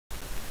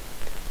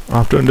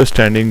After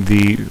understanding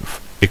the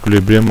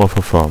equilibrium of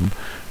a firm,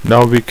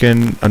 now we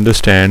can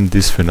understand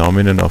this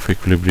phenomenon of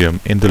equilibrium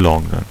in the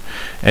long run.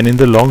 And in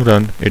the long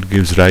run, it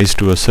gives rise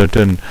to a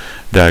certain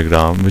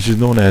diagram which is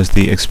known as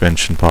the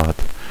expansion path.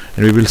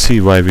 And we will see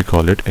why we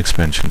call it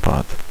expansion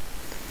path.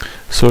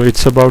 So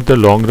it's about the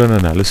long run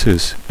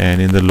analysis,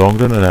 and in the long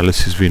run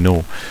analysis we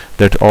know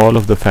that all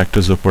of the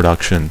factors of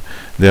production,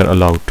 they are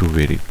allowed to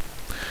vary.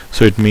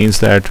 So it means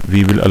that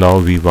we will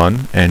allow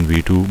V1 and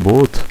V2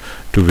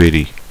 both to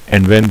vary,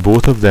 and when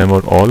both of them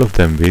or all of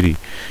them vary,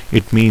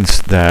 it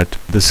means that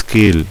the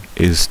scale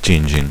is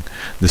changing.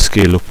 The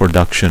scale of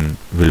production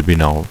will be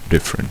now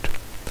different.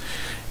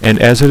 And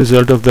as a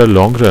result of the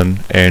long run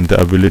and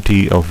the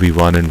ability of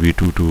V1 and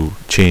V2 to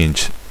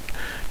change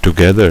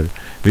together,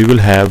 we will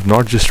have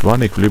not just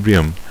one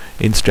equilibrium,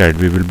 instead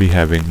we will be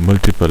having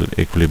multiple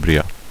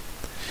equilibria.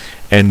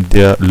 And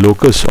the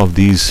locus of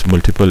these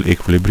multiple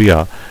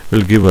equilibria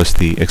will give us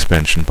the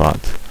expansion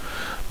path,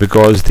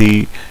 because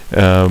the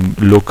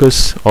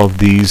locus of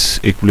these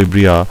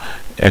equilibria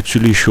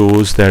actually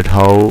shows that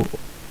how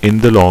in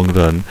the long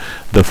run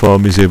the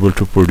firm is able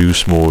to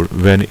produce more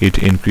when it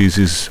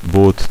increases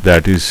both,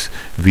 that is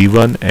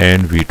V1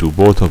 and V2,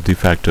 both of the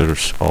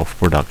factors of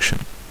production.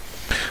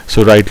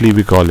 So rightly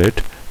we call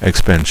it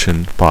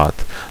expansion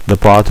path, the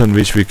path on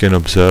which we can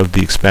observe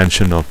the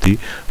expansion of the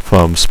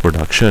firm's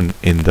production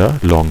in the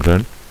long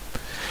run.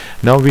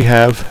 Now we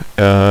have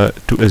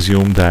to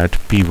assume that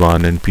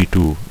P1 and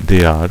P2,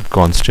 they are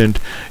constant.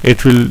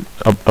 It will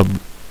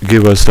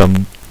give us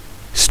some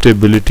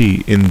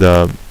stability in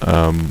the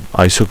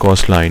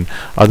isocost line,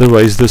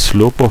 otherwise the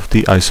slope of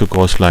the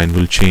isocost line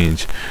will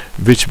change,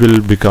 which will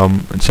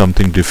become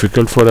something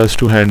difficult for us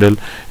to handle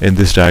in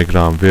this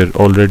diagram where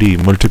already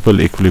multiple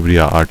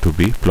equilibria are to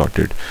be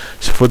plotted.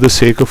 So for the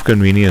sake of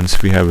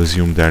convenience, we have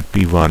assumed that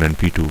P1 and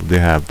P2, they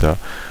have the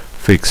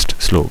fixed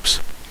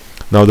slopes.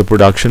 Now the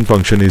production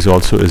function is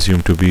also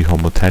assumed to be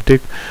homothetic,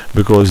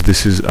 because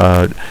this is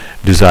a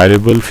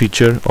desirable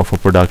feature of a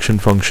production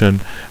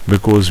function,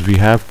 because we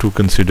have to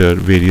consider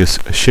various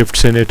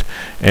shifts in it,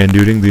 and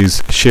during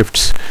these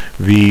shifts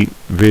we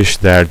wish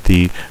that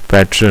the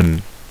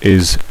pattern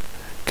is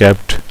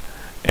kept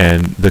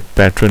and the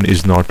pattern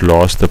is not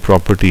lost. The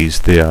properties,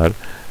 they are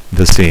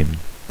the same,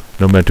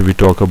 no matter we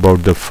talk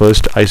about the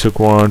first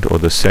isoquant or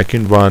the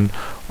second one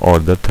or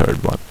the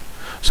third one.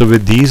 So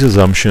with these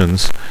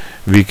assumptions,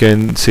 we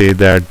can say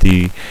that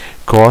the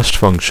cost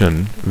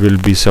function will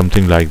be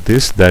something like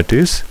this, that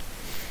is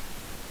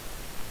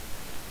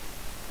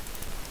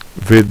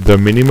with the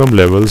minimum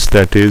levels,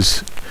 that is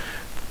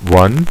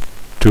 1,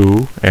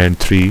 2 and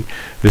 3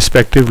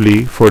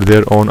 respectively for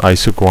their own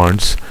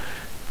isoquants.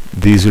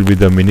 These will be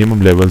the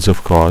minimum levels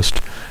of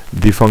cost.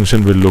 The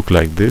function will look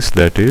like this,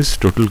 that is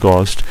total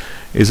cost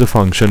is a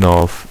function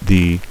of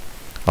the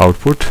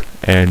output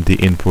and the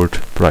input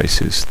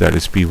prices, that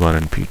is P1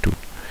 and P2,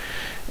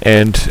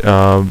 and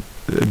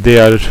they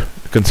are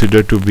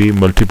considered to be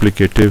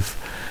multiplicative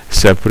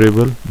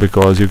separable,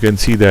 because you can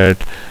see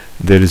that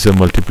there is a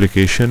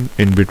multiplication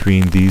in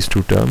between these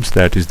two terms,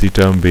 that is the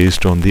term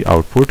based on the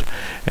output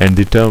and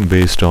the term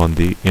based on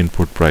the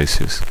input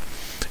prices,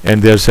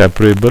 and they are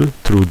separable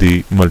through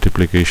the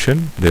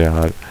multiplication. They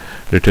are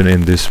written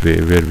in this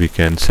way where we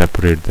can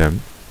separate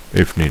them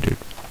if needed.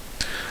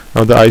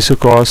 Now the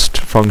isocost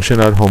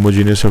function are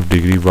homogeneous of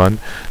degree 1.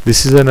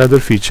 This is another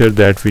feature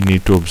that we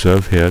need to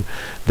observe here,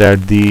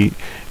 that the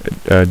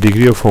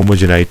degree of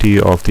homogeneity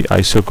of the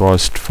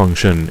isocost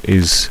function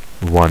is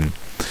 1.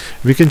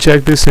 We can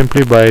check this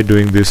simply by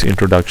doing this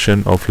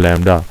introduction of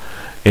lambda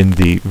in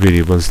the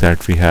variables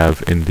that we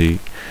have in the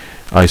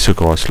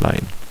isocost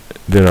line.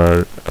 There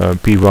are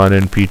P1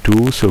 and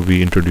P2, so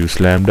we introduce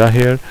lambda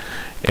here,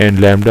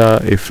 and lambda,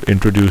 if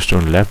introduced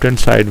on left hand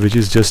side, which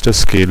is just a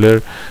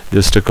scalar,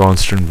 just a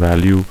constant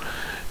value,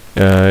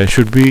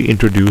 should be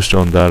introduced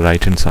on the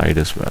right hand side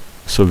as well.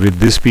 So with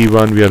this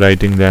P1 we are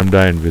writing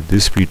lambda, and with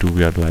this P2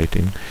 we are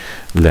writing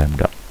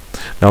lambda.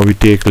 Now we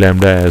take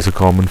lambda as a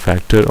common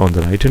factor on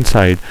the right hand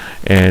side,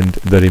 and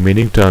the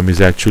remaining term is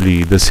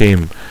actually the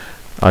same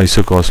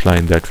isocost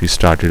line that we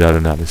started our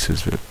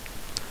analysis with.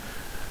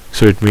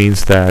 So it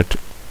means that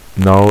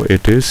now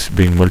it is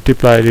being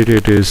multiplied,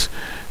 it is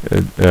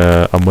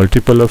a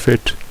multiple of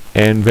it,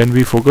 and when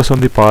we focus on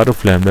the power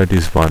of lambda, it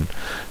is 1.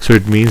 So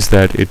it means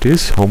that it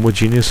is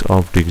homogeneous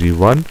of degree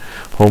 1.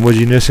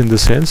 Homogeneous in the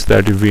sense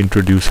that if we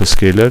introduce a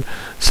scalar,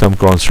 some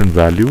constant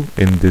value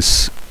in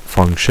this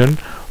function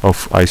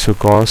of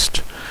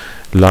isocost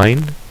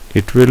line,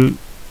 it will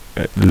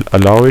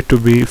allow it to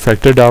be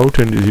factored out,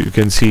 and you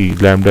can see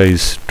lambda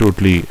is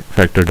totally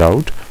factored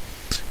out,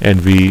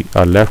 and we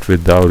are left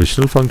with the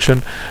original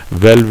function.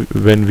 Well,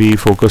 when we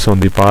focus on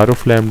the power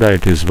of lambda,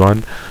 it is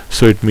 1,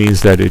 so it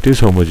means that it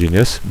is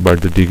homogeneous,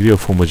 but the degree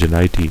of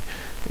homogeneity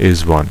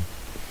is 1.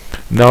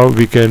 Now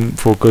we can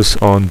focus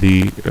on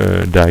the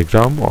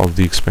diagram of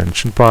the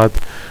expansion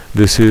path.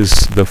 This is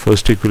the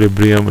first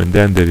equilibrium, and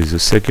then there is a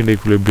second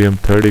equilibrium,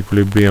 third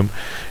equilibrium,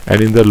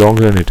 and in the long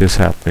run it is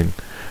happening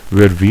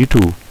where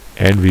V2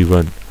 and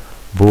V1,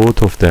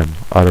 both of them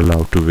are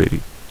allowed to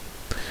vary.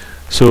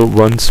 So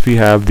once we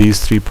have these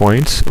 3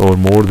 points or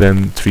more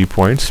than 3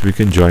 points, we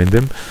can join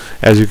them.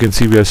 As you can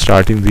see, we are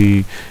starting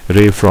the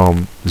ray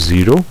from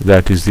 0,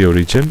 that is the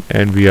origin,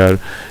 and we are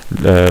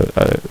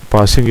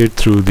passing it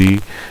through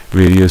the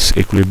various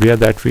equilibria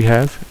that we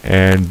have,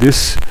 and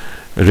this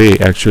ray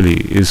actually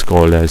is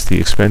called as the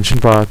expansion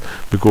path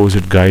because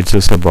it guides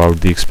us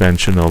about the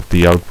expansion of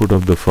the output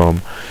of the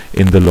firm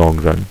in the long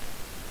run.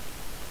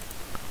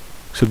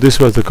 So this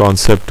was the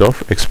concept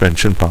of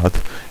expansion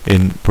path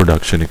in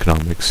production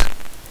economics.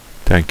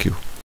 Thank you.